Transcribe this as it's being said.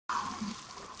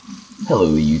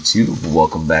Hello YouTube,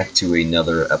 welcome back to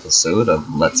another episode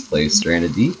of Let's Play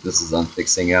Stranded Deep. This is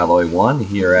Unfixing Alloy 1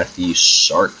 here at the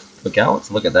Shark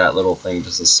Cookout. Look at that little thing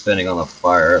just spinning on the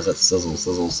fire as it sizzles.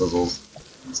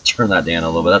 Let's turn that down a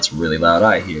little bit, that's really loud.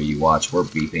 I hear you, watch, we're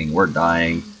beeping, we're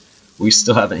dying. We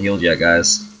still haven't healed yet,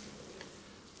 guys.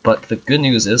 But the good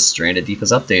news is Stranded Deep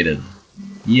is updated.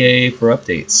 Yay for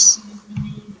updates.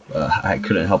 I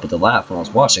couldn't help but to laugh when I was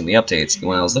watching the updates.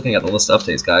 When I was looking at the list of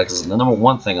updates, guys, because the number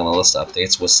one thing on the list of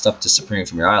updates was stuff disappearing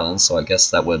from your island, so I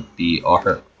guess that would be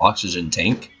our oxygen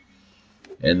tank.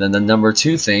 And then the number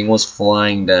two thing was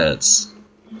flying beds.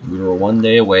 We were one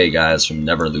day away, guys, from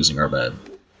never losing our bed.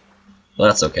 Well,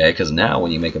 that's okay, because now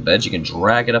when you make a bed, you can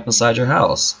drag it up inside your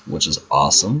house, which is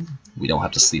awesome. We don't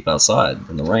have to sleep outside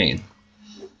in the rain.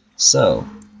 So,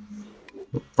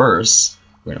 but first,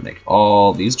 we're going to make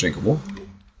all these drinkable.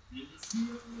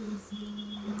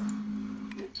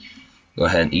 Go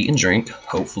ahead and eat and drink.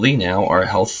 Hopefully now our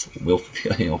health will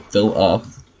fill up.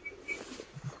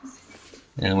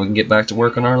 And we can get back to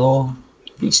work on our little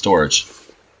food storage.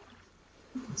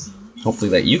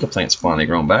 Hopefully that yucca plant's finally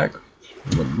grown back.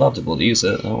 We would love to be able to use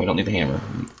it. Oh, we don't need the hammer.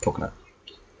 We need coconut.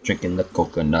 Drinking the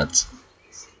coconut.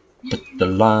 Put the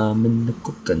lime in the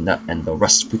coconut and the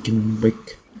rest we can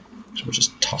break. So we'll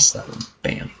just toss that one.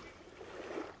 Bam.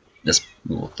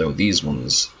 We will throw these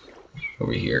ones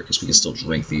over here because we can still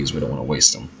drink these. We don't want to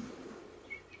waste them.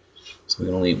 So we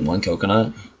can only eat one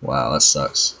coconut. Wow, that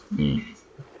sucks.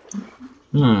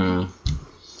 Well,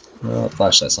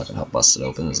 flashlight's not gonna help bust it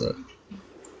open, is it?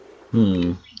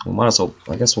 We might as well.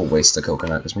 I guess we'll waste the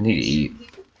coconut because we need to eat.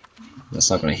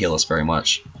 That's not gonna heal us very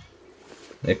much.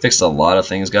 They fixed a lot of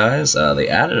things, guys. They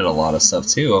added a lot of stuff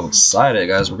too. I'm excited,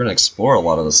 guys. We're gonna explore a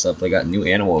lot of the stuff. They got new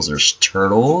animals. There's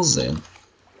turtles and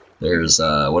there's,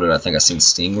 what did I think? I seen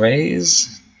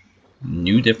stingrays,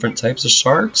 new different types of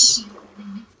sharks,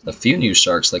 a few new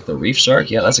sharks like the reef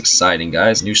shark. Yeah, that's exciting,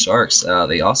 guys. New sharks.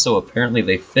 They also, apparently,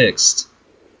 they fixed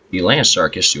the land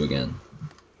shark issue again.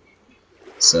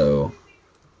 So,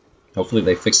 hopefully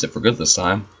they fixed it for good this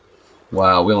time.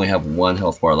 Wow, we only have one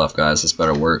health bar left, guys. This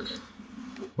better work,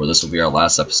 or this will be our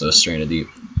last episode of Stranded Deep.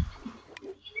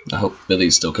 I hope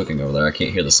Billy's still cooking over there. I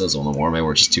can't hear the sizzle no more. Maybe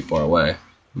we're just too far away.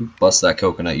 Bust that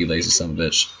coconut, you lazy son of a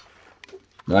bitch.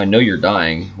 Now, I know you're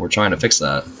dying. We're trying to fix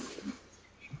that.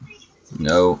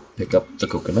 No, pick up the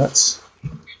coconuts.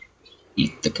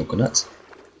 Eat the coconuts.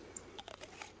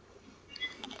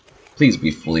 Please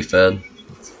be fully fed.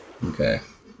 Okay.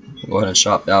 Go ahead and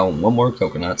chop down one more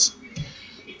coconuts.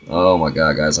 Oh my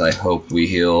god, guys, I hope we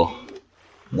heal.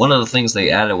 One of the things they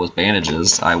added was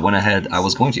bandages. I went ahead, I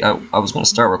was going to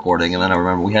start recording, and then I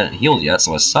remember we hadn't healed yet,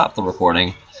 so I stopped the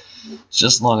recording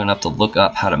just long enough to look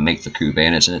up how to make the crew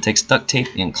bandage, and it takes duct tape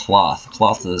and cloth.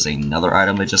 Cloth is another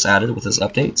item they just added with this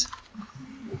update.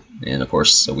 And of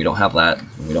course, so we don't have that,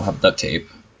 and we don't have duct tape.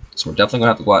 So we're definitely going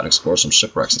to have to go out and explore some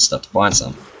shipwrecks and stuff to find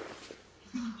some.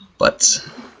 But,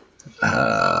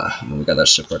 we got that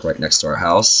shipwreck right next to our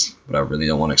house, but I really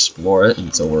don't want to explore it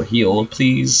until we're healed.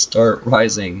 Please start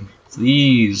rising.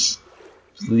 Please.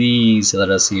 Please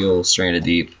let us heal Stranded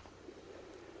Deep.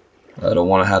 I don't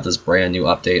want to have this brand new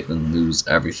update and lose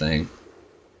everything.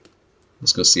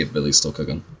 Let's go see if Billy's still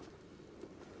cooking.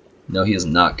 No, he is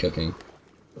not cooking.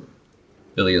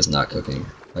 Billy is not cooking.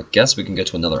 I guess we can get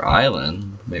to another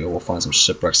island. Maybe we'll find some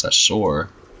shipwrecks at shore.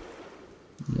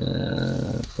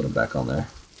 Put him back on there.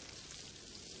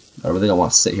 I really don't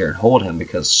want to sit here and hold him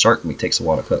because shark meat takes a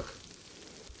while to cook.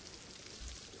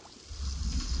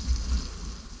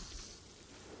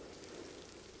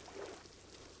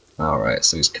 Alright,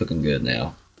 so he's cooking good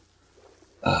now.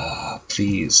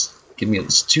 Please. Give me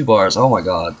these 2 bars. Oh my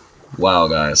god. Wow,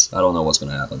 guys. I don't know what's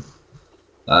going to happen.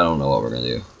 I don't know what we're going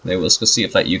to do. Maybe let's go see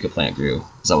if that yucca plant grew.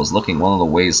 As I was looking, one of the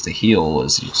ways to heal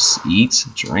is you just eat,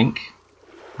 drink,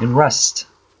 and rest.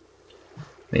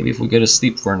 Maybe if we go to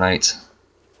sleep for a night,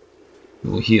 we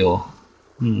will heal.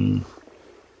 I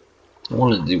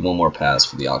wanted to do one more pass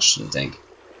for the oxygen tank.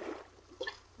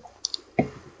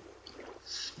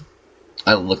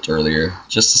 I looked earlier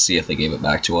just to see if they gave it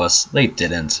back to us. They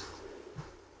didn't.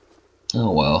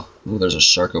 Oh well. Ooh, there's a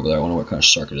shark over there. I wonder what kind of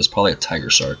shark it is. Probably a tiger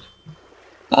shark.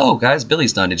 Oh, guys,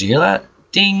 Billy's done. Did you hear that?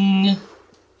 Ding!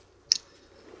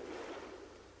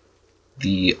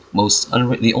 The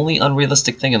only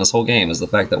unrealistic thing in this whole game is the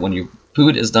fact that when your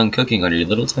food is done cooking on your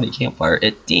little tiny campfire,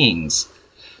 it dings.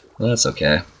 Well, that's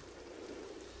okay.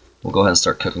 We'll go ahead and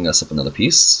start cooking us up another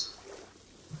piece.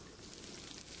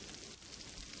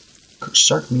 Cook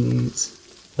shark meat.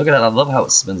 Look at that, I love how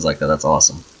it spins like that, that's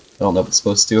awesome. I don't know if it's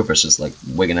supposed to, or if it's just like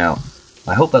wigging out.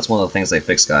 I hope that's one of the things they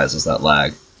fixed, guys, is that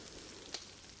lag.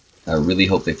 I really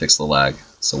hope they fix the lag.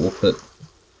 So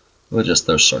we'll just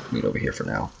throw shark meat over here for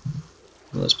now.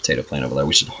 There's potato plant over there.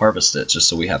 We should harvest it just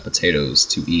so we have potatoes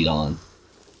to eat on.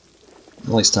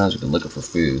 All these times we've been looking for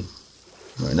food.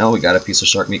 Right now we got a piece of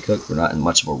shark meat cooked. We're not in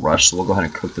much of a rush, so we'll go ahead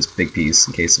and cook this big piece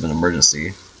in case of an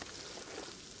emergency.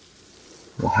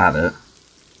 We'll have it.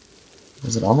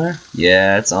 Is it on there?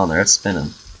 Yeah, it's on there. It's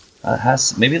spinning.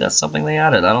 Maybe that's something they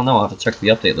added. I don't know. I'll have to check the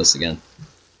update list again.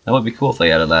 That would be cool if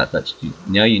they added that. That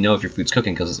now you know if your food's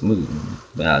cooking because it's moving.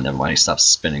 Never mind. He stopped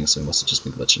spinning, so it must have just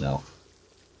been glitching out.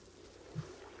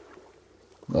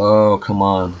 Oh, come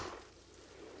on.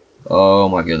 Oh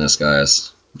my goodness,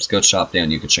 guys. Let's go chop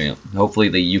down Yucca Champ. Hopefully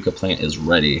the Yucca plant is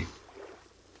ready.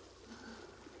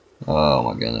 Oh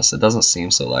my goodness. It doesn't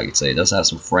seem so laggy today. It does have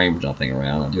some frame jumping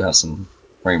around. I do have some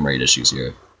frame rate issues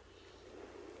here.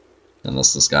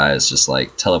 Unless this guy is just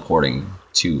like teleporting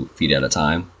 2 feet at a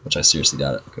time, which I seriously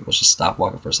doubt it. Okay, let's just stop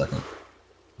walking for a second.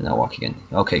 And now walk again.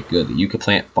 Okay, good. The Yucca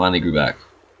plant finally grew back.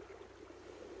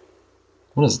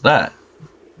 What is that?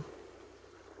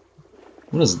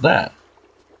 What is that?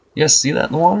 You guys see that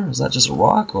in the water? Is that just a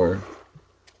rock, or?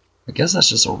 I guess that's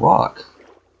just a rock.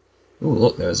 Ooh,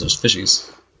 look, there's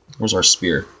fishies. Where's our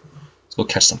spear? Let's go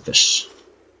catch some fish.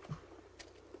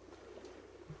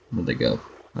 Where'd they go?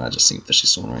 I just seen fishies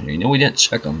swimming right here. You know, we didn't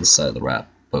check on this side of the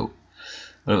boat.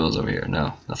 What are those over here?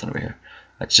 No, nothing over here.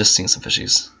 I just seen some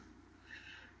fishies.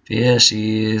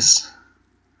 Fishies.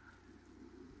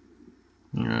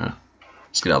 Yeah.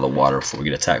 Let's get out of the water before we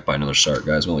get attacked by another shark,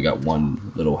 guys. We only got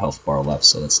 1 little health bar left,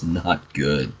 so that's not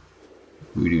good.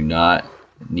 We do not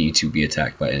need to be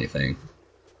attacked by anything.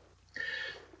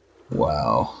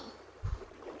 Wow.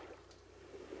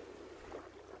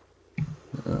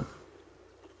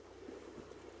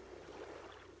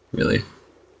 Really?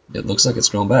 It looks like it's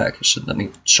grown back. It should let me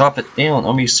chop it down.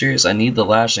 I'm being serious. I need the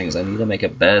lashings. I need to make a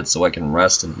bed so I can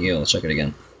rest and heal. Let's check it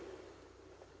again.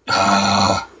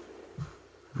 Ah.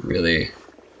 Really?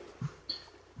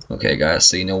 Okay, guys.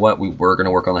 So you know what? We were going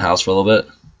to work on the house for a little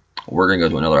bit. We're going to go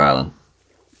to another island.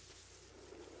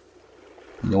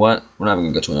 You know what? We're not even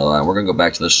going to go to another island. We're going to go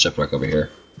back to this shipwreck over here.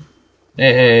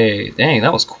 Hey, dang,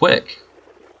 that was quick.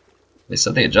 They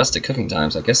said they adjusted cooking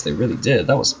times. I guess they really did.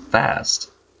 That was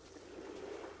fast.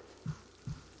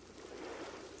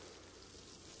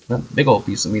 That big old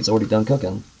piece of meat's already done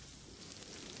cooking.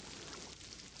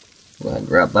 Go ahead and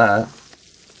grab that.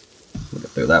 We'll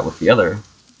get through that with the other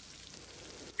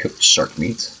cooked shark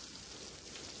meat.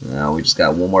 Now we just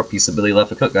got 1 more piece of Billy left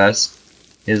to cook, guys.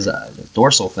 His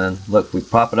dorsal fin. Look, we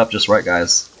pop it up just right,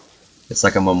 guys. It's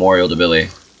like a memorial to Billy.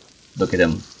 Look at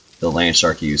him, the land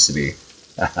shark he used to be.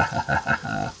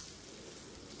 I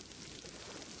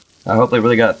hope they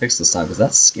really got it fixed this time, because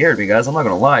that scared me, guys. I'm not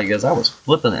gonna lie, you guys. I was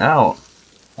flipping out.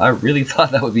 I really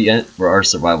thought that would be it for our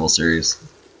survival series,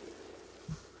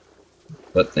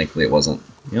 but thankfully it wasn't.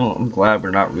 You know, I'm glad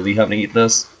we're not really having to eat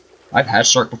this. I've had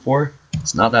shark before.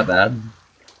 It's not that bad.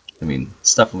 I mean,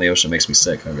 stuff in the ocean makes me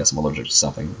sick. I guess I'm allergic to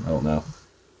something. I don't know.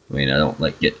 I mean, I don't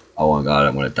like get, oh my god,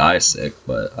 I'm gonna die sick,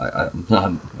 but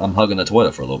I'm hugging the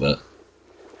toilet for a little bit.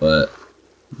 But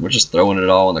we're just throwing it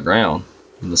all on the ground,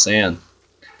 in the sand.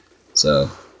 So,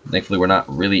 thankfully we're not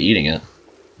really eating it.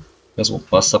 Guess we'll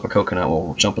bust up a coconut,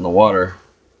 we'll jump in the water.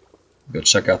 Go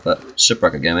check out that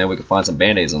shipwreck again. Maybe we can find some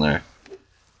Band-Aids in there.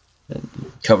 And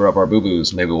cover up our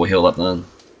boo-boos. Maybe we'll heal up then.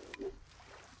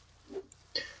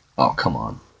 Oh, come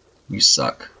on. You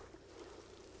suck.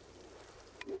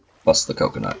 Bust the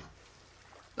coconut.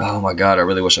 Oh my god, I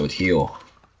really wish I would heal.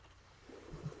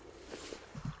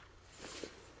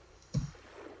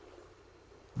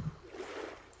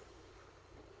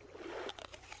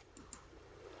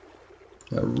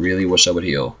 I really wish I would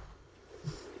heal.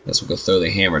 Guess we'll go throw the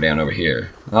hammer down over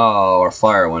here. Oh, our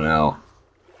fire went out.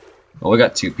 Well, we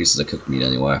got 2 pieces of cooked meat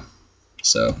anyway,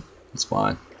 so it's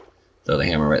fine. Throw the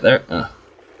hammer right there.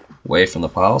 Away from the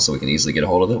pile so we can easily get a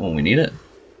hold of it when we need it.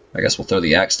 I guess we'll throw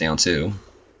the axe down too.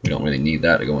 We don't really need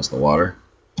that to go into the water.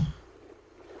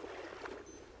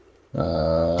 We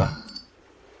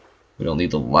don't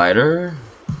need the lighter.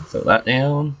 Throw that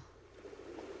down.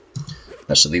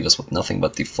 That should leave us with nothing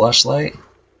but the flashlight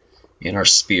and our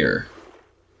spear.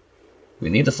 We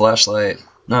need the flashlight.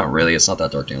 Not really, it's not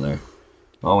that dark down there.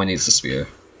 All we need is the spear.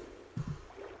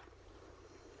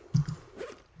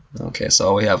 Okay, so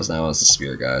all we have now is the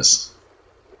spear, guys.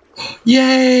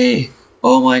 Yay!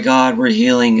 Oh my god, we're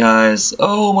healing, guys!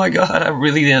 Oh my god, I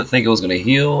really didn't think it was going to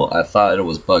heal. I thought it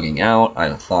was bugging out.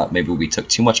 I thought maybe we took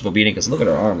too much of a beating, because look at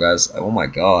our arm, guys. Oh my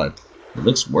god. It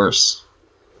looks worse.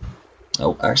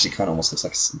 Oh, actually kind of almost looks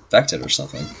like it's infected or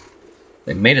something.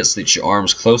 They made it so that your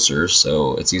arm's closer,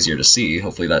 so it's easier to see.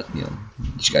 Hopefully that, you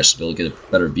guys should be able to get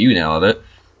a better view now of it.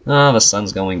 Ah, the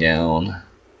sun's going down.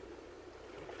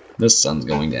 The sun's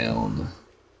going down.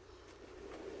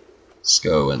 Let's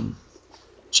go and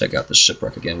check out the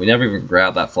shipwreck again. We never even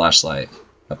grabbed that flashlight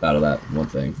up out of that one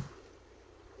thing.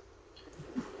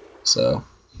 So,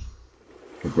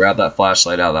 we'll grab that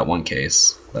flashlight out of that one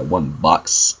case, that one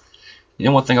box. You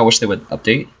know, one thing I wish they would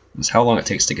update is how long it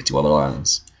takes to get to other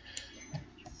islands.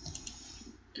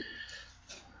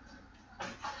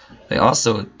 They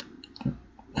also,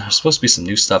 there's supposed to be some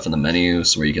new stuff in the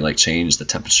menus where you can like change the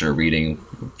temperature reading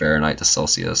from Fahrenheit to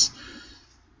Celsius.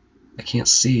 I can't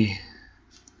see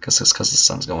because the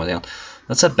sun's going down.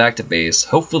 Let's head back to base.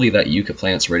 Hopefully that yucca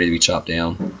plant's ready to be chopped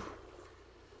down.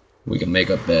 We can make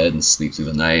a bed and sleep through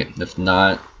the night. If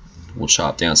not, we'll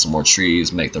chop down some more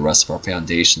trees, make the rest of our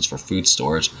foundations for food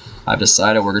storage. I've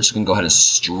decided we're just going to go ahead and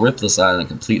strip this island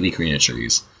completely clean of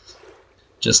trees.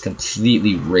 Just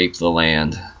completely rape the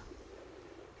land.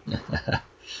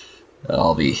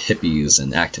 All the hippies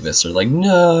and activists are like,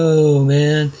 no,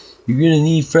 man, you're going to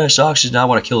need fresh oxygen. I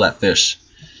want to kill that fish.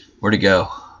 Where'd it go?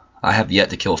 I have yet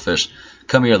to kill a fish.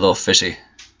 Come here, little fishy.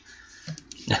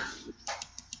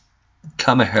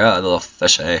 Come here, little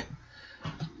fishy.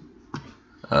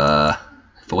 If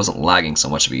it wasn't lagging so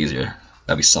much, it'd be easier.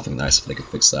 That'd be something nice if they could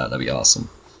fix that. That'd be awesome.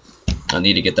 I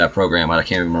need to get that program out. I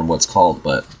can't remember what it's called,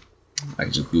 but I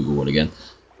can just Google it again.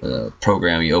 The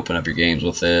program, you open up your games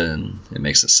with it, and it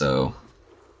makes it so.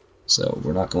 So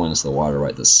we're not going into the water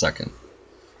right this second.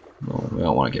 No, we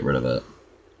don't want to get rid of it.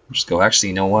 Just go. Actually,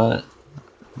 you know what?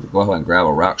 We'll go ahead and grab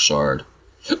a rock shard.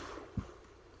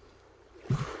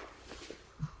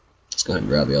 Let's go ahead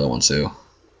and grab the other one too.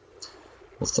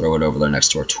 We'll throw it over there next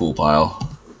to our tool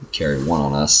pile. Carry one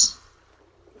on us.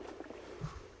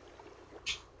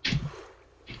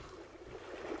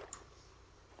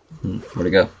 Where'd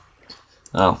it go?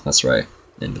 Oh, that's right.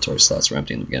 Inventory slots were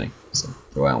empty in the beginning. So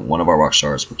throw out one of our rock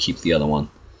shards. We'll keep the other one.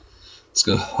 Let's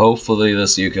go. Hopefully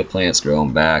this yucca plant's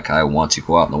growing back. I want to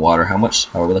go out in the water. How much?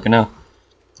 How are we looking now?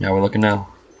 How are we looking now?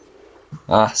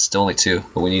 Ah, still only 2,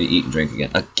 but we need to eat and drink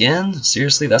again. Again?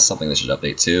 Seriously? That's something they should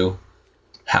update too.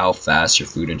 How fast your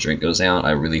food and drink goes down.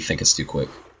 I really think it's too quick.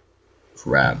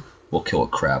 Crab. We'll kill a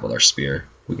crab with our spear.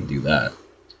 We can do that.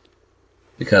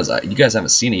 Because you guys haven't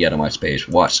seen it yet on my page.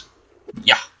 Watch.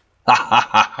 Yeah! Ha ha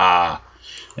ha ha!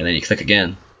 And then you click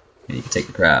again, and you can take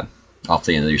the crab off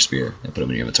the end of your spear and put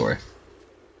them in your inventory.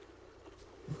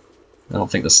 I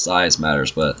don't think the size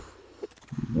matters, but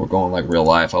we're going like real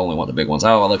life. I only want the big ones.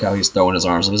 Oh, look how he's throwing his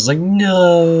arms. I was like,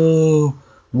 no!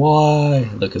 Why?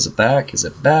 Look, is it back? Is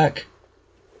it back?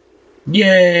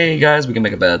 Yay, guys, we can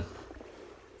make a bed.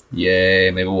 Yay,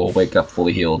 maybe we'll wake up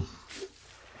fully healed.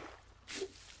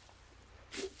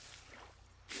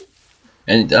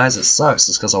 And guys, it sucks.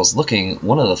 It's because I was looking.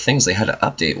 One of the things they had to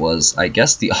update was, I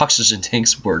guess the oxygen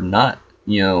tanks were not,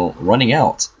 running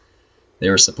out. They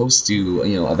were supposed to,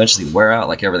 eventually wear out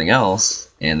like everything else,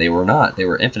 and they were not. They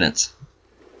were infinite.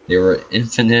 They were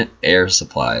infinite air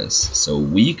supplies. So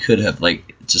we could have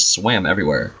just swam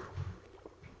everywhere.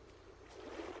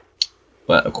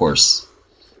 But of course,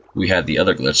 we had the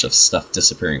other glitch of stuff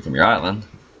disappearing from your island.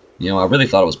 I really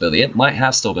thought it was Billy. It might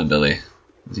have still been Billy.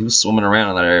 He was swimming around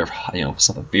in that area,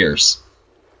 something fierce.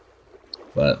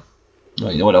 But,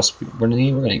 you know what else we're gonna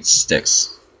need? We're gonna need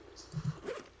sticks.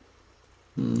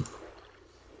 Let's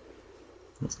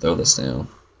throw this down.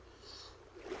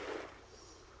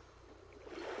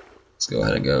 Let's go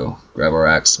ahead and go grab our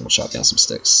axe and we'll chop down some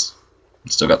sticks. We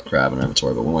still got the crab in our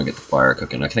inventory, but we want to get the fire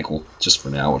cooking. I think we'll, just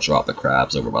for now, we'll drop the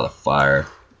crabs over by the fire.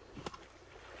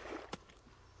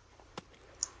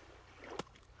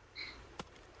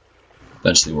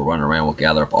 Eventually we'll run around, we'll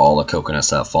gather up all the coconuts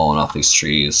that have fallen off these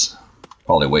trees.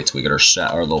 Probably wait till we get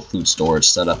our little food storage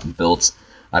set up and built.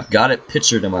 I've got it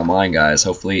pictured in my mind, guys.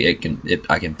 Hopefully I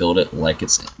can build it like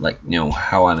it's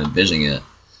how I'm envisioning it.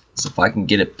 So if I can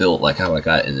get it built like how I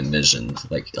got it envisioned,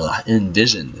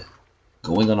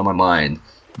 going on in my mind,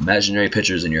 imaginary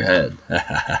pictures in your head.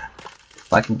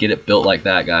 If I can get it built like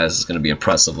that, guys, it's going to be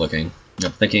impressive looking.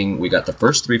 I'm thinking we got the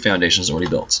first 3 foundations already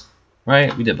built.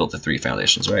 Right? We did build the 3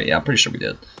 foundations, right? Yeah, I'm pretty sure we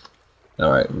did.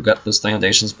 Alright, we've got those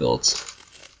foundations built.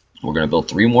 We're going to build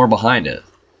 3 more behind it.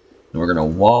 And we're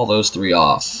going to wall those 3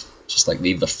 off. Just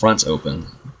leave the fronts open.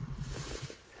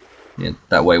 Yeah,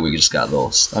 that way we just got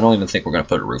those. I don't even think we're going to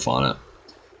put a roof on it.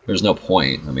 There's no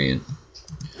point. I mean,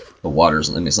 the water's,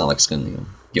 it's not like it's going to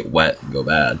get wet and go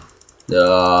bad.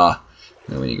 Then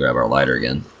we need to grab our lighter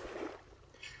again.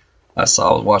 I was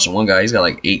watching one guy, he's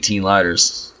got 18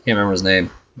 lighters. Can't remember his name.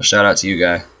 But shout out to you,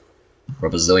 guy. For a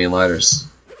bazillion lighters.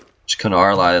 Just come to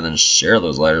our light and then share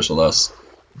those lighters with us.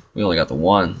 We only got the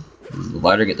one. Does the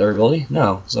lighter get durability?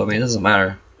 No. So I mean, it doesn't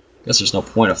matter. Guess there's no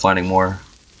point of finding more.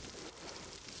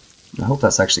 I hope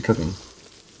that's actually cooking.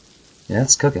 Yeah,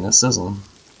 it's cooking. It's sizzling.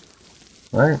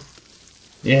 Right?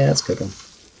 Yeah, it's cooking.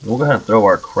 We'll go ahead and throw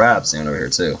our crabs down over here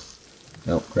too.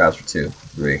 Nope, crabs for 2,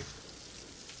 3.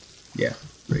 Yeah,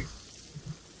 3.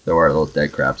 Throw our little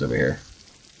dead crabs over here.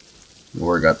 We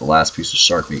already got the last piece of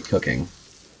shark meat cooking.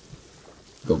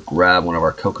 Go grab one of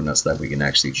our coconuts that we can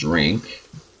actually drink.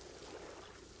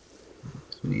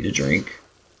 We need a drink.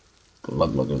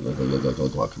 Glug, glug, glug, glug, glug, glug,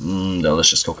 glug, glug.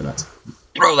 Delicious coconuts.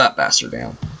 Throw that bastard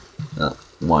down.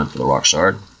 One for the rock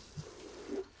shard.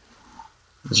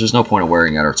 There's no point in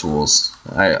wearing out our tools.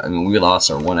 I mean, we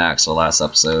lost our one axe the last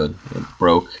episode. It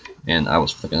broke, and I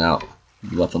was flipping out.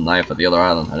 We left the knife at the other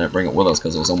island. I didn't bring it with us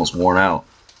because it was almost worn out.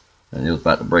 And it was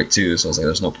about to break too, so I was like,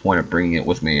 there's no point in bringing it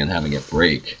with me and having it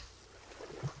break.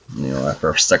 You know, after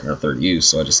our second or third use,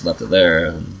 so I just left it there.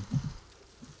 And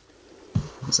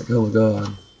it's like, oh my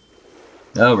god.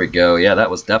 There we go. Yeah, that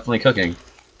was definitely cooking.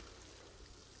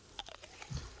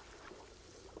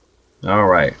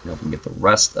 Alright, now we can get the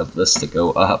rest of this to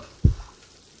go up.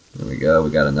 There we go.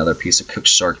 We got another piece of cooked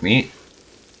shark meat.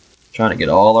 Trying to get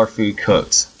all our food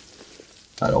cooked.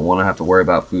 I don't want to have to worry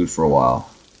about food for a while.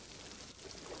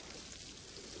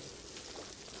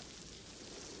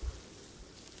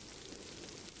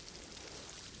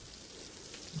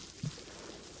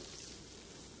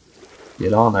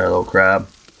 Get on there, little crab.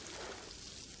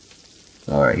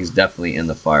 Alright, he's definitely in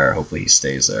the fire. Hopefully he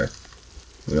stays there.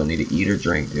 We don't need to eat or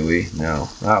drink, do we? No.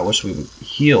 I wish we would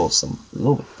heal a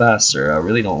little bit faster. I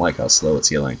really don't like how slow it's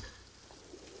healing.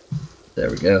 There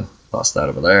we go. Toss that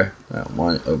over there. That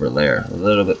one over there. A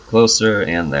little bit closer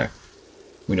and there.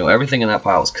 We know everything in that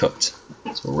pile is cooked.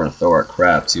 So we're going to throw our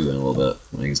crab too in a little bit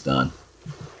when he's done.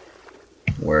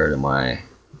 Where am I?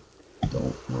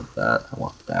 Don't want that. I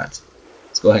want that.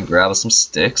 Let's go ahead and grab us some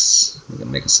sticks. We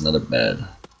can make us another bed.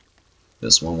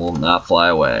 This one will not fly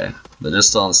away. But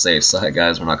just on the safe side,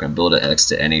 guys, we're not going to build it next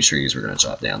to any trees we're going to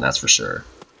chop down. That's for sure.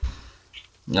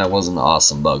 That was an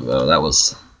awesome bug, though. That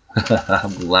was...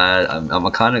 I'm glad.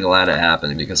 I'm kind of glad it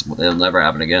happened because it'll never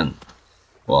happen again.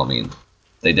 Well, I mean,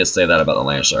 they did say that about the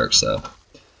land sharks, so.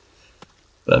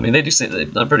 But I mean, they do say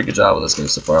they've done a pretty good job with this game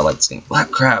so far. I like this game. Black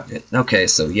crab. Okay,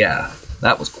 so yeah,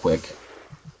 that was quick.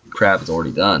 Crab is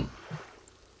already done.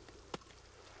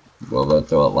 We'll go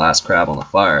throw a last crab on the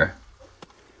fire.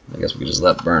 I guess we could just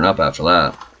let it burn up after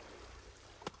that.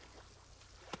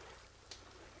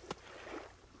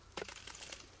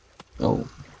 Oh,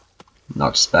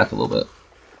 knocked us back a little bit.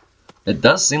 It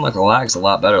does seem like the lag's a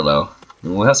lot better though. I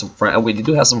mean, we have some we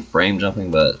do have some frame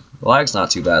jumping, but the lag's not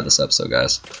too bad this episode,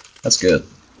 guys. That's good.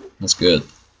 That's good.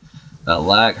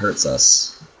 Lag hurts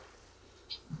us.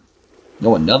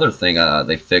 Oh, another thing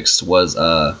they fixed was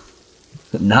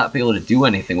not be able to do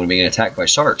anything when being attacked by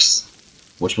sharks.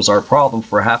 Which was our problem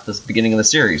for half the beginning of the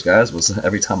series, guys, was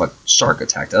every time a shark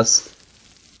attacked us,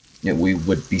 we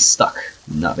would be stuck,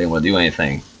 not being able to do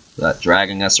anything. That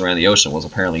dragging us around the ocean was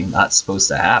apparently not supposed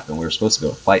to happen. We were supposed to be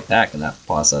able to fight back in that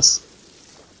process.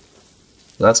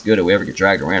 So that's good. If we ever get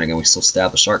dragged around again, we still stab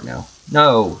the shark now.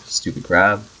 No, stupid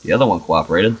crab. The other one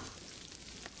cooperated.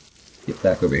 Get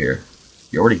back over here.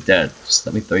 You're already dead. Just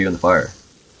let me throw you in the fire.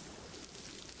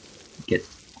 Get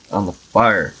on the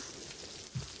fire.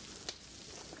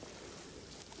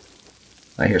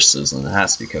 I hear sizzling. It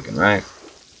has to be cooking, right?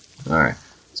 Alright.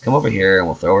 Let's come over here and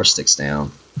we'll throw our sticks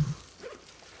down.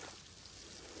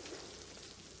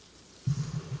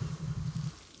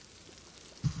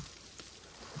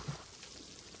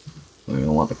 We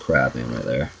don't want the crab in right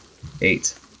there.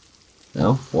 8.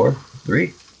 No? 4?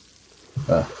 3?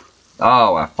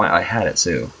 Oh, I had it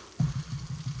too.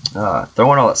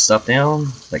 Throwing all that stuff down,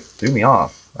 like, threw me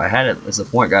off. I had it, that's the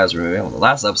point, guys. Remember, the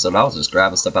last episode, I was just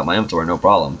grabbing stuff out my inventory, no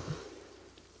problem.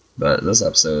 But this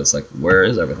episode, it's like, where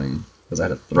is everything? Because I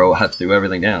threw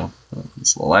everything down.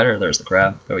 It's the lighter, there's the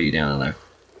crab. Throw you down in there.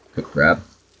 Cook crab.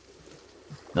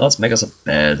 Now let's make us a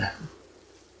bed.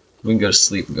 We can go to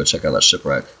sleep and go check out that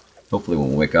shipwreck. Hopefully when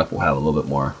we wake up, we'll have a little bit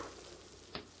more.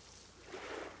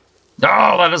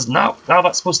 Oh, that is not how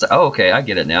that's supposed to... Oh, okay, I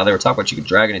get it now. They were talking about you could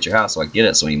drag it into your house, so I get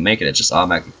it. So when you make it, it just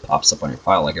automatically pops up on your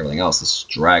pile like everything else. Let's just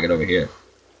drag it over here.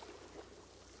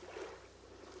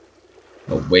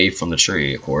 Away from the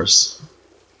tree, of course.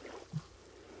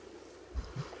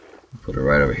 Put it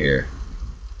right over here.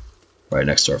 Right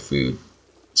next to our food.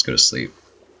 Let's go to sleep.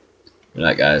 Good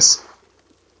night, guys.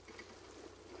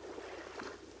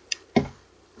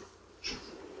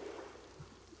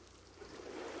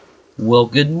 Well,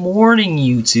 good morning,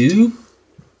 YouTube.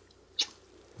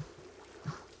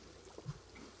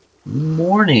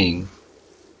 morning.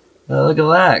 Look at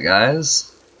that,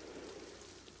 guys.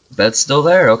 Bed's still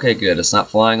there. Okay, good. It's not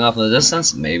flying off in the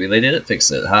distance. Maybe they did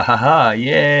fix it. Ha ha ha.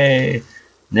 Yay.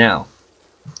 Now,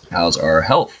 how's our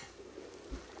health?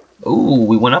 Ooh,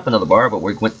 we went up another bar, but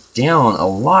we went down a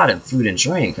lot in food and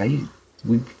drink.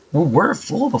 We were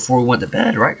full before we went to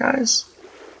bed, right, guys?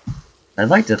 I'd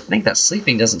like to think that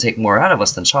sleeping doesn't take more out of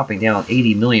us than chopping down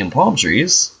 80 million palm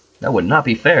trees. That would not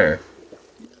be fair.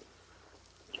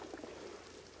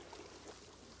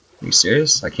 Are you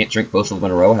serious? I can't drink both of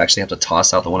them in a row? I actually have to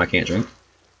toss out the one I can't drink?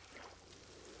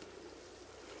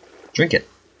 Drink it.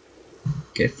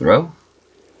 Okay, throw.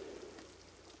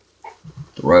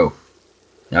 Throw.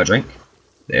 Now drink.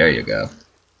 There you go.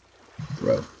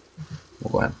 Throw.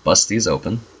 We'll go ahead and bust these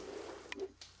open.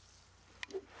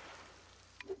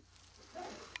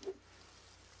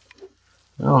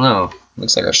 I don't know.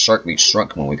 Looks like our shark meat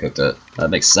shrunk when we cooked it. That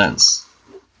makes sense.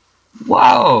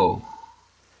 Whoa!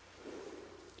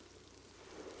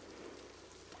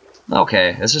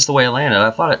 Okay, it's just the way it landed.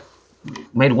 I thought it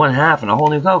made one half and a whole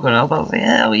new coconut. I thought,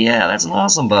 hell yeah, that's an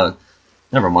awesome bug.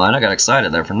 Never mind, I got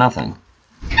excited there for nothing.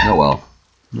 Oh well.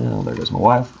 No, there goes my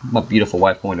wife. My beautiful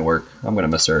wife going to work. I'm gonna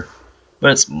miss her.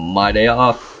 But it's my day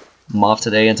off. I'm off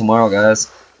today and tomorrow,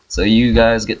 guys. So you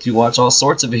guys get to watch all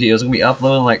sorts of videos. I'm gonna be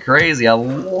uploading like crazy. I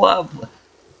love.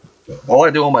 All I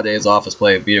do on my days off is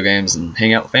play video games and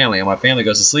hang out with family. And my family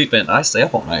goes to sleep, and I stay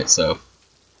up all night. So,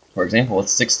 for example,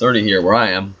 it's 6:30 here where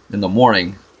I am in the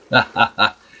morning, and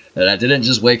I didn't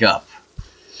just wake up.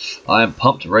 I am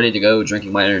pumped, ready to go,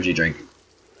 drinking my energy drink.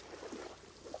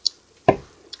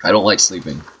 I don't like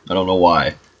sleeping. I don't know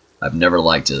why. I've never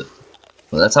liked it.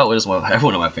 But that's how it is with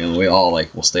everyone in my family. We all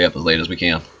will stay up as late as we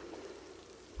can.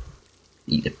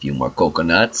 Eat a few more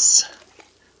coconuts.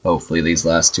 Hopefully these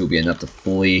last two will be enough to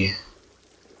fully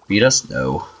feed us.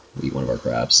 No, we'll eat one of our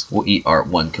crabs. We'll eat our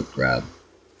one cooked crab.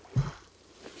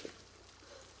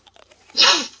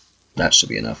 That should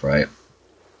be enough, right?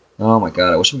 Oh my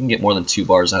god, I wish we can get more than 2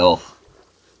 bars of health.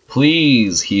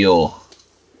 Please heal.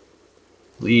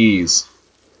 Please.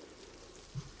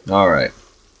 Alright.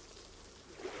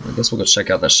 I guess we'll go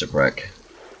check out that shipwreck.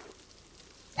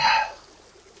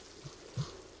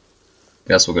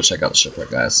 Guess we'll go check out the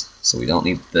shipwreck, guys. So we don't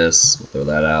need this. We'll throw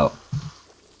that out.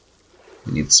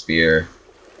 We need the spear.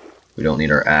 We don't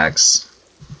need our axe.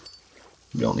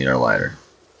 We don't need our lighter.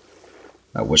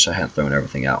 I wish I hadn't thrown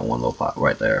everything out in one little pot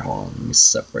right there. Hold on, let me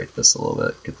separate this a little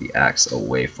bit. Get the axe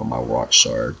away from my rock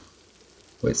shard.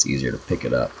 Way it's easier to pick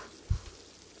it up.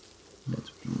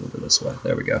 Let's move it this way.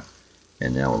 There we go.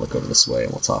 And now we'll look over this way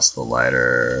and we'll toss the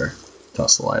lighter.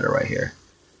 Toss the lighter right here.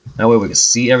 That way we can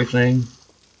see everything.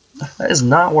 That is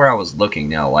not where I was looking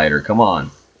now, lighter. Come on.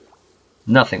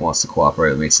 Nothing wants to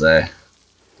cooperate with me today.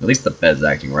 At least the bed's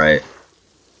acting right.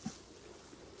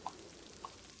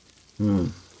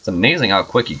 It's amazing how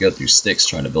quick you go through sticks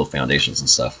trying to build foundations and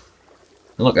stuff.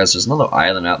 And look, guys, there's another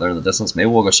island out there in the distance. Maybe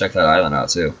we'll go check that island out,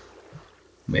 too.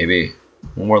 Maybe.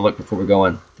 One more look before we go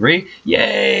in. 3?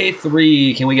 Yay!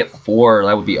 3! Can we get 4?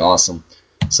 That would be awesome.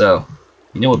 So,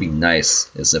 you know what would be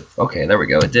nice is if... Okay, there we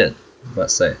go. It did. I was about to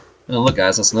say. And look,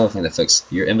 guys, that's another thing to fix.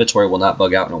 Your inventory will not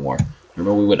bug out no more.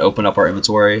 Remember we would open up our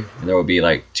inventory and there would be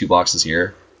like 2 boxes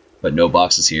here, but no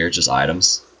boxes here, just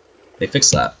items. They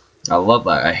fixed that. I love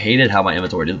that. I hated how my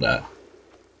inventory did that.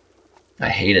 I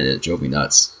hated it. It drove me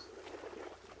nuts.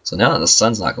 So now that the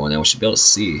sun's not going down, we should be able to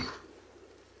see.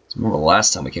 So remember the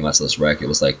last time we came out to this wreck, it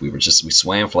was like we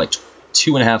swam for like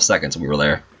 2.5 seconds and we were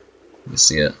there. You can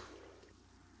see it.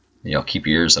 And y'all keep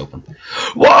your ears open.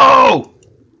 Whoa!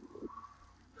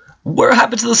 What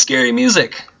happened to the scary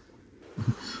music?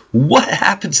 What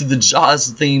happened to the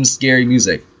Jaws themed scary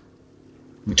music?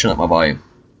 Let me turn up my volume.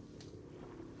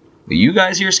 Do you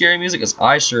guys hear scary music? Because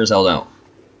I sure as hell don't.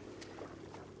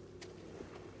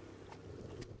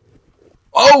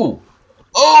 Oh!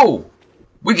 Oh!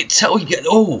 We could tell he got...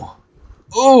 Oh!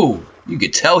 Oh! You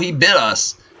could tell he bit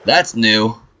us. That's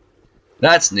new.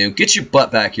 That's new. Get your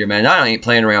butt back here, man. I ain't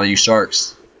playing around with you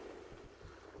sharks.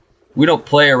 We don't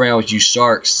play around with you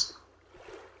sharks.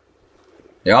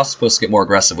 They're also supposed to get more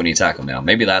aggressive when you attack them now.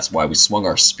 Maybe that's why we swung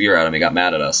our spear at him and he got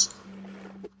mad at us.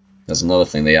 That's another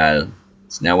thing they added.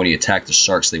 So now when you attack the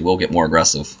sharks, they will get more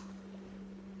aggressive.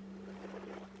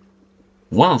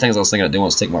 One of the things I was thinking of doing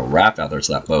was taking my raft out there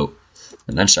to that boat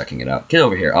and then checking it out. Get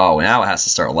over here. Oh, now it has to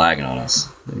start lagging on us.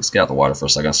 Let's get out the water for a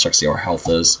second. Let's check see how our health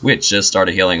is. We had just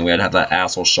started healing and we had to have that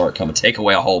asshole shark come and take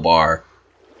away a whole bar.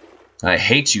 I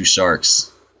hate you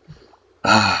sharks.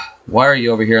 Why are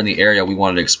you over here in the area we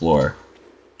wanted to explore?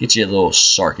 Get your little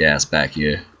shark ass back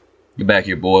here. Get back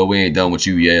here, boy. We ain't done with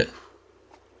you yet.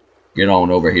 Get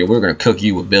on over here. We're gonna cook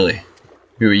you with Billy.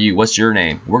 Who are you? What's your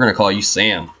name? We're gonna call you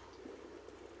Sam.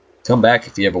 Come back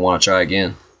if you ever want to try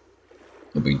again.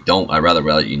 If we don't, I'd rather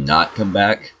you not come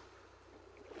back.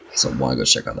 So I want to go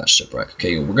check out that shipwreck.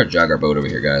 Okay, we're gonna drag our boat over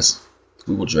here, guys.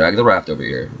 We will drag the raft over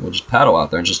here. We'll just paddle out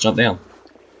there and just jump down.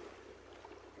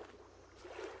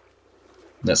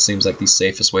 That seems like the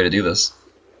safest way to do this.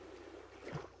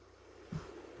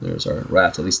 There's our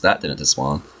raft. At least that didn't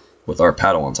despawn. With our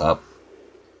paddle on top.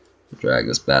 Drag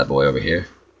this bad boy over here.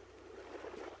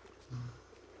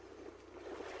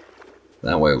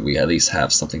 That way we at least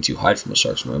have something to hide from the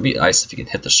sharks. It would be nice if you can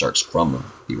hit the sharks from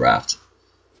the raft.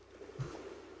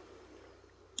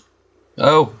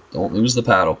 Oh, don't lose the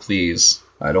paddle, please.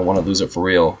 I don't want to lose it for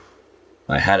real.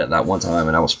 I had it that one time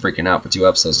and I was freaking out for 2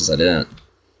 episodes because I didn't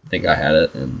think I had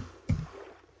it, and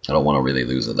I don't want to really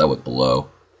lose it. That would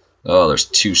blow. Oh, there's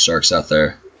 2 sharks out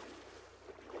there.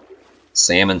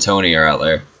 Sam and Tony are out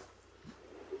there.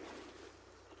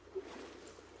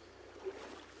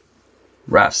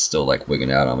 Raft's still like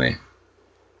wigging out on me.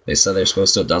 They said they're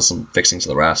supposed to have done some fixing to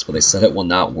the rafts, but they said it will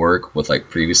not work with like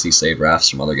previously saved rafts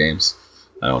from other games.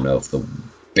 I don't know if the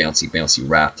bouncy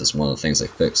raft is one of the things they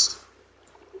fixed.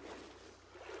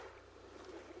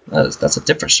 That's a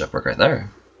different shipwreck right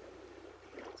there.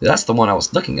 See, that's the one I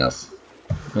was looking of.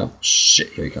 Oh shit,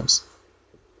 here he comes.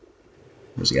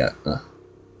 Where's he at? Let's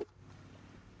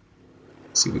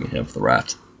see if we can hit him with the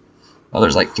raft. Oh,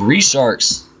 there's like 3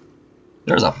 sharks.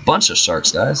 There's a bunch of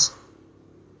sharks, guys.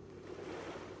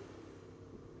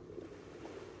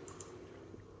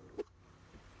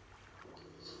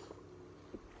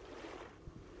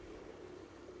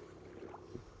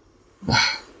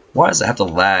 Why does it have to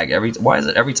lag why is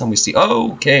it every time we see?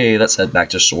 Oh, okay, let's head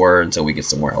back to shore until we get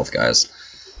some more health, guys.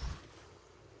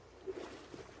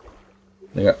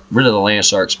 They got rid of the land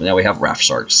sharks, but now we have raft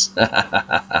sharks.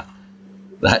 That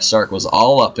shark was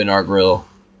all up in our grill.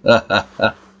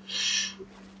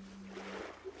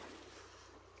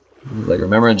 Like,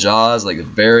 remember in Jaws, like the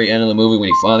very end of the movie when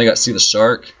he finally got to see the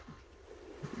shark?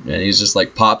 And he's just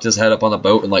like popped his head up on the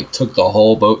boat and like took the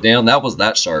whole boat down? That was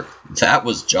that shark. That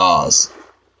was Jaws.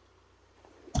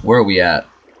 Where are we at?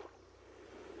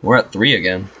 We're at 3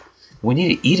 again. We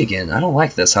need to eat again. I don't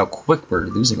like this, how quick we're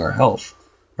losing our health.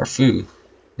 Our food.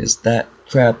 Is that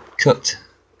crab cooked?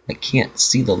 I can't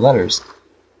see the letters.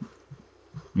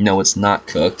 No, it's not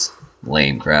cooked.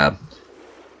 Lame crab.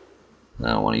 I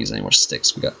don't want to use any more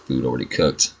sticks. We got food already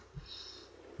cooked.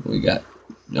 We got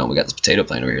this potato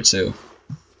plant over here too.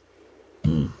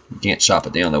 We can't chop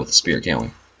it down though with a spear, can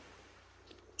we?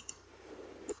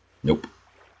 Nope.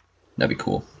 That'd be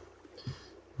cool.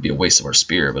 It'd be a waste of our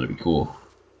spear, but it'd be cool.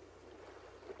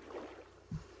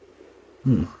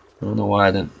 I don't know why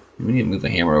I didn't. We need to move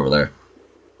the hammer over there.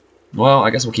 Well,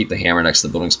 I guess we'll keep the hammer next to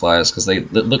the building supplies because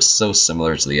it looks so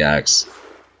similar to the axe.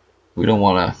 We don't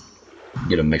want to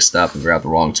get them mixed up and grab the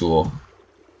wrong tool.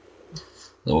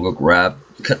 Then we'll go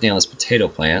cut down this potato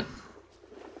plant.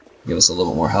 Give us a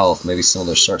little bit more health. Maybe some of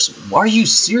those sharks. Why are you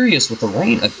serious with the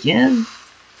rain again?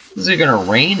 Is it gonna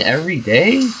rain every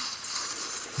day?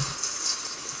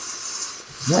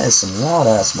 That is some loud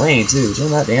ass rain too.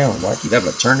 Turn that down. Why keep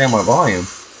having to turn down my volume?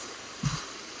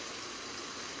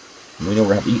 We know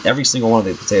we're gonna have to eat every single one of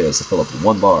these potatoes to fill up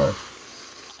 1 bar.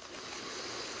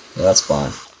 Yeah, that's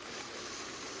fine.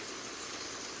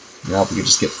 Now if we could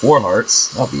just get 4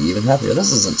 hearts, I'll be even happier.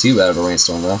 This isn't too bad of a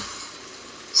rainstorm though.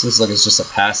 This looks like it's just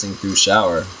a passing through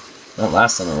shower. Not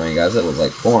last time it rained, guys. It was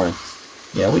like pouring.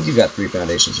 Yeah, we do got 3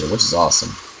 foundations here, which is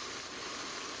awesome.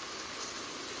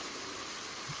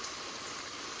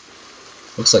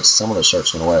 Looks like some of the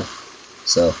sharks went away.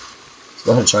 So, let's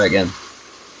go ahead and try again.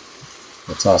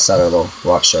 We'll toss out our little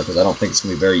rock shark because I don't think it's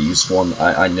going to be very useful. And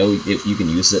I know if you can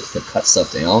use it to cut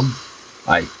stuff down.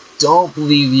 I don't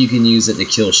believe you can use it to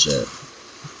kill shit.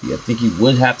 I think you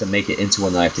would have to make it into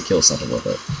a knife to kill something with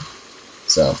it.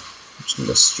 So, I'm just going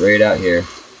to go straight out here.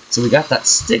 So we got that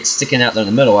stick sticking out there in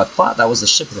the middle. I thought that was the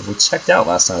ship that we checked out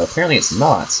last time. Apparently it's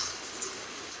not.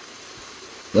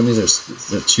 That means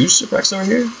there's 2 shipwrecks over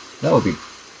here? That would be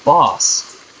boss.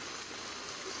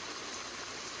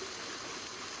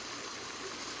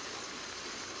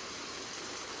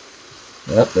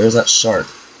 Yep, there's that shark.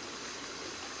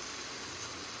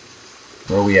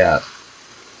 Where are we at?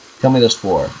 Tell me there's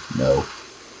 4. No.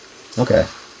 Okay.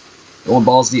 Going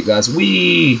balls deep, guys.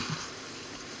 Whee!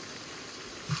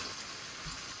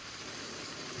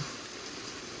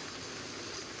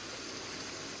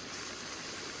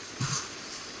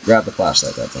 Grab the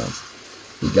flashlight that time.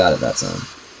 We got it that time.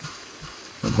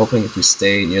 I'm hoping if we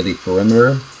stay near the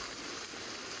perimeter,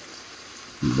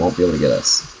 he won't be able to get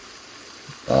us.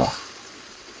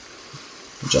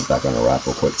 We'll jump back on the raft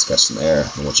real quick to catch some air,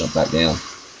 and we'll jump back down.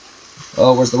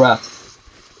 Oh, where's the raft?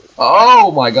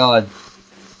 Oh my god!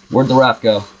 Where'd the raft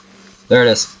go? There it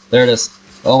is. There it is.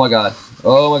 Oh my god.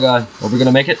 Oh my god. Are we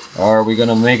gonna make it? Are we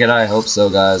gonna make it? I hope so,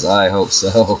 guys. I hope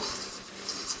so.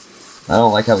 I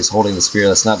don't like how he's holding the spear.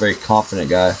 That's not very confident,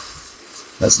 guy.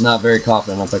 That's not very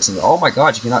confident. I'm fixing it. Oh my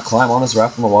god, you cannot climb on this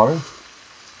raft from the water?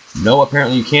 No,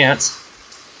 apparently you can't.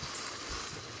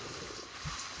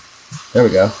 There we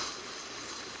go.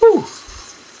 Whew.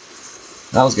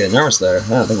 I was getting nervous there. I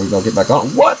don't think we're gonna get back on.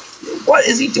 What? What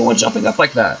is he doing jumping up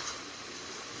like that?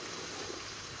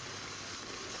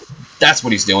 That's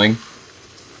what he's doing.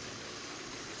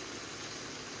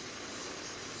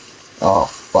 Oh,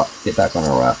 fuck. Get back on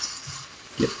our raft.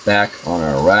 Get back on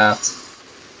our raft.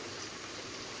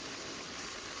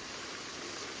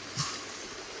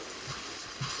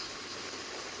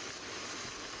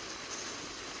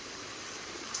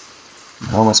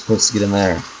 How am I supposed to get in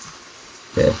there?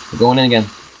 Okay, we're going in again.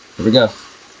 Here we go.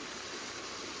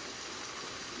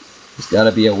 There's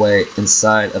gotta be a way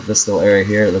inside of this little area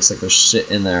here. It looks like there's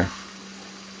shit in there.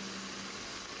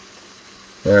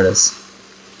 There it is.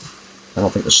 I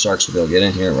don't think the sharks will be able to get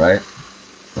in here, right?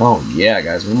 Oh yeah,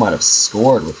 guys, we might have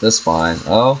scored with this find.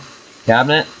 Oh,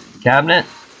 cabinet? Cabinet?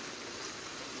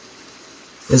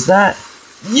 Is that?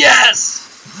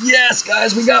 Yes! Yes,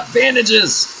 guys, we got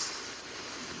bandages!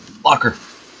 Locker.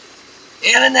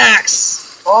 And an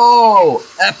axe! Oh,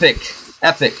 epic.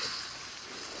 Epic.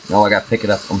 No, I gotta pick it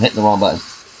up. I'm hitting the wrong button.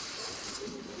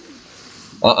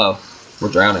 Uh-oh.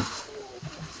 We're drowning.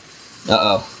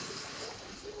 Uh-oh.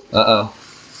 Uh-oh.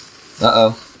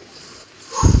 Uh-oh.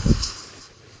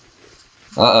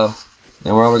 Uh-oh.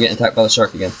 And we're getting attacked by the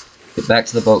shark again. Get back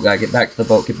to the boat, guy. Get back to the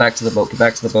boat. Get back to the boat. Get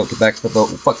back to the boat. Get back to the boat.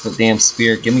 Fuck the damn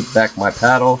spear. Give me back my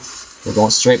paddle. We're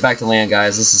going straight back to land,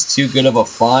 guys. This is too good of a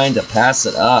find to pass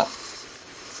it up.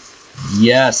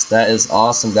 Yes, that is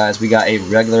awesome, guys. We got a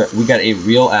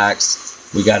real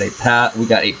axe. We got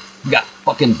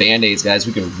fucking band-aids, guys.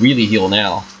 We can really heal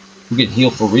now. We can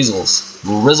heal for rizzles.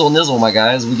 Rizzle nizzle, my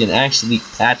guys. We can actually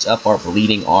patch up our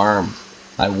bleeding arm.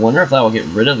 I wonder if that will get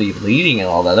rid of the bleeding and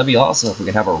all that. That'd be awesome if we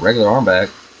could have our regular arm back.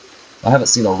 I haven't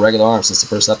seen a regular arm since the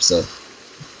first episode.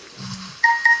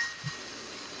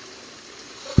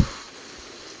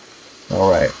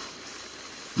 Alright.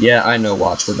 Yeah, I know,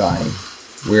 Watch. We're dying.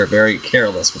 We're very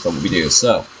careless with what we do,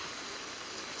 so.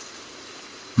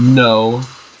 No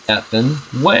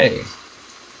effing way.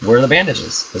 Where are the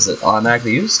bandages? Is it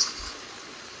automatically used?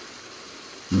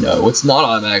 No, it's not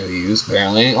automatically used,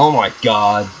 apparently. Oh my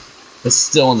god. It's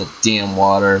still in the damn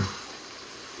water.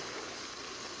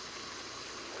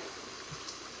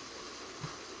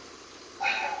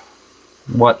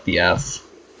 What the F?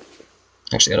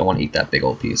 Actually, I don't want to eat that big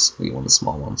old piece. We eat one of the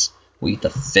small ones. We eat the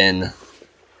fin.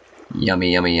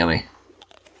 Yummy, yummy, yummy.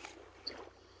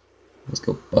 Let's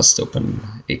go bust open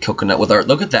a coconut with our...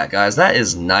 Look at that, guys. That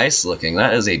is nice looking.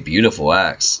 That is a beautiful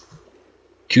axe.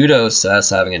 Kudos to us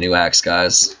having a new axe,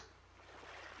 guys.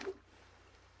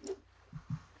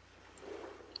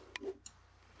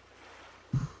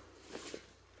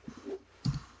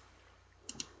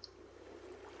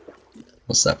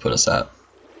 What's that put us at?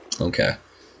 Okay.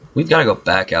 We've got to go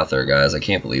back out there, guys. I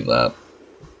can't believe that.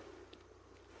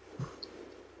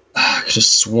 I could have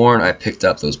sworn I picked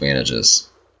up those bandages.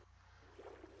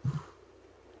 I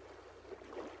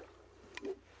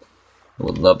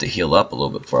would love to heal up a little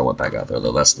bit before I went back out there,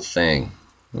 though. That's the thing.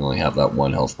 We only have that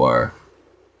one health bar.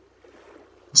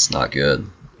 It's not good.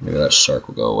 Maybe that shark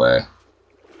will go away.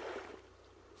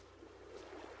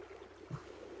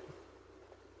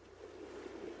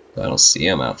 I don't see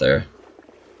him out there.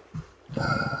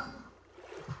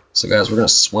 So guys, we're going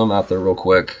to swim out there real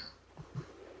quick.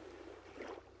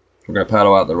 We're going to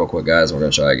paddle out there real quick, guys, and we're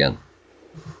going to try again.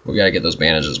 We got to get those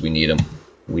bandages. We need them.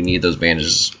 We need those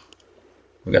bandages.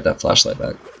 We got that flashlight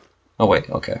back. Oh wait,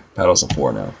 okay. Paddle's in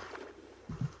 4 now.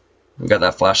 We got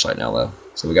that flashlight now, though.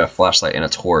 So we got a flashlight and a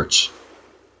torch.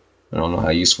 I don't know how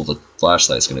useful the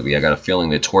flashlight's going to be. I got a feeling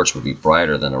the torch would be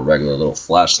brighter than a regular little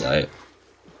flashlight.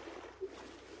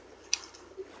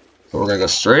 So we're going to go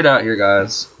straight out here,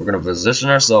 guys. We're going to position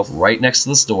ourselves right next to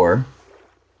this door.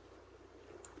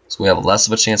 So we have less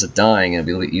of a chance of dying, and it'll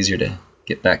be a little easier to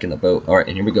get back in the boat. Alright,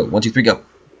 and here we go. 1, 2, 3, go.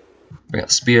 We got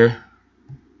the spear.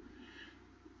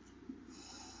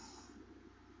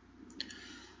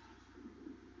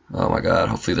 Oh my god,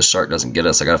 hopefully the shark doesn't get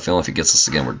us. I got a feeling if he gets us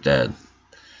again, we're dead.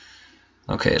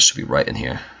 Okay, it should be right in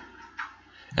here.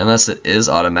 Unless it is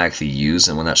automatically used,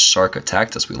 and when that shark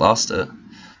attacked us, we lost it.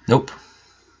 Nope.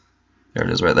 There it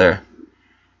is right there.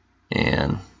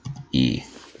 And E.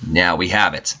 Now we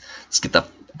have it. Let's get the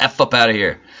F up out of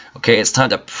here. Okay, it's time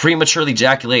to prematurely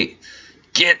ejaculate.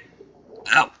 Get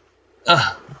out.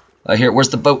 I hear. Where's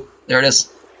the boat? There it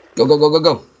is. Go, go, go, go,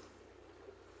 go.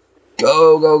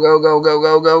 Go, go, go, go, go,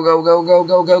 go, go, go, go, go,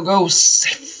 go, go, go.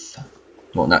 Safe.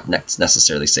 Well, not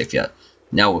necessarily safe yet.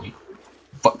 Now we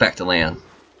fuck back to land.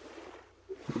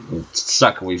 It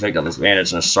suck. We picked up this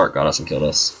bandage and a shark got us and killed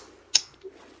us.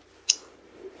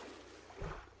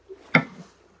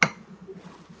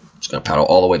 Just gonna paddle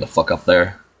all the way the fuck up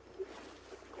there.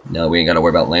 Now we ain't gotta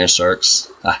worry about land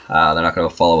sharks. Haha, they're not gonna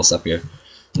follow us up here.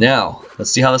 Now,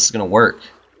 let's see how this is gonna work.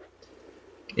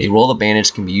 A roll of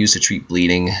bandage can be used to treat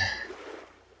bleeding.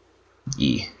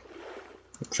 E.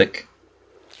 Click.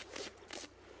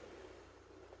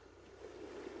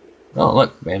 Oh,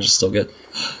 look, bandage is still good.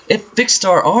 It fixed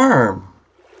our arm!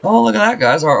 Oh, look at that,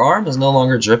 guys. Our arm is no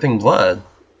longer dripping blood.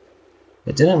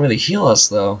 It didn't really heal us,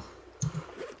 though.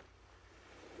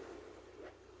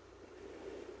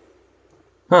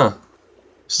 Huh.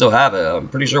 Still have it. I'm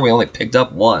pretty sure we only picked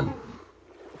up one.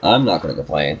 I'm not going to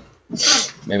complain.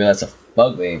 Maybe that's a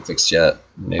bug we ain't fixed yet.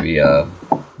 Maybe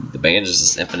the bandages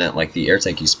is infinite like the air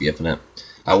tank used to be infinite.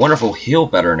 I wonder if we'll heal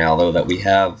better now, though, that we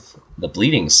have the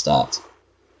bleeding stopped.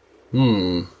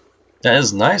 That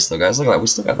is nice, though, guys. Look at that. We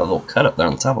still got that little cut up there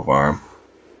on the top of our arm.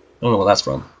 I don't know what that's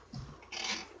from.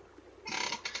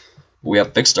 We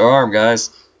have fixed our arm,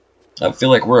 guys. I feel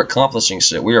like we're accomplishing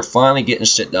shit. We are finally getting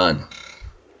shit done.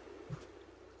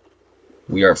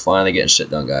 We are finally getting shit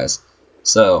done, guys.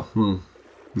 So,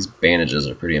 these bandages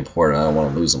are pretty important. I don't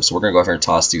want to lose them. So we're going to go over here and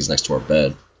toss these next to our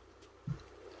bed.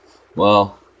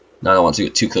 Well, now I don't want to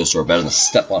get too close to our bed and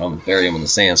step on them and bury them in the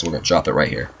sand, so we're going to drop it right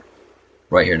here.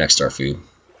 Right here next to our food.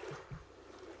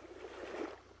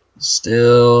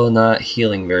 Still not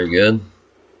healing very good.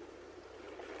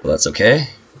 Well, that's okay.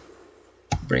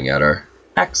 Bring out our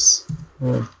axe. I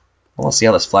want to see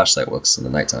how this flashlight looks in the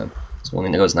nighttime. So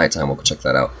when it goes nighttime, we'll go check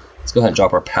that out. Let's go ahead and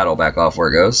drop our paddle back off where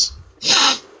it goes.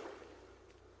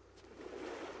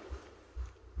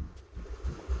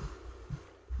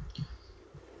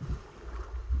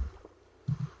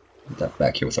 Put that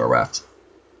back here with our raft.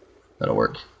 That'll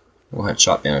work. We'll go ahead and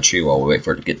chop down a tree while we wait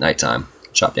for it to get nighttime.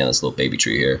 Chop down this little baby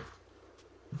tree here.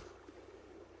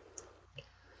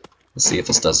 Let's see if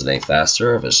this does it any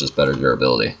faster or if it's just better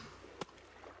durability.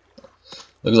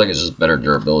 Looks like it's just better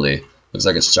durability. Looks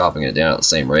like it's chopping it down at the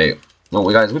same rate. Well,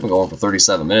 guys, we've been going for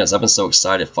 37 minutes. I've been so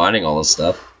excited finding all this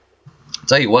stuff. I'll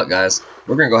tell you what, guys.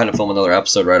 We're going to go ahead and film another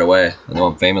episode right away. I know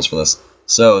I'm famous for this.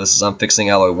 So, this is Unfixing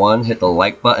Alloy 1. Hit the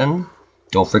like button.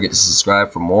 Don't forget to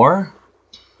subscribe for more.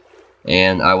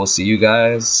 And I will see you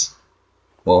guys,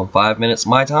 well, in 5 minutes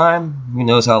my time. Who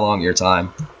knows how long your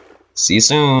time. See you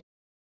soon.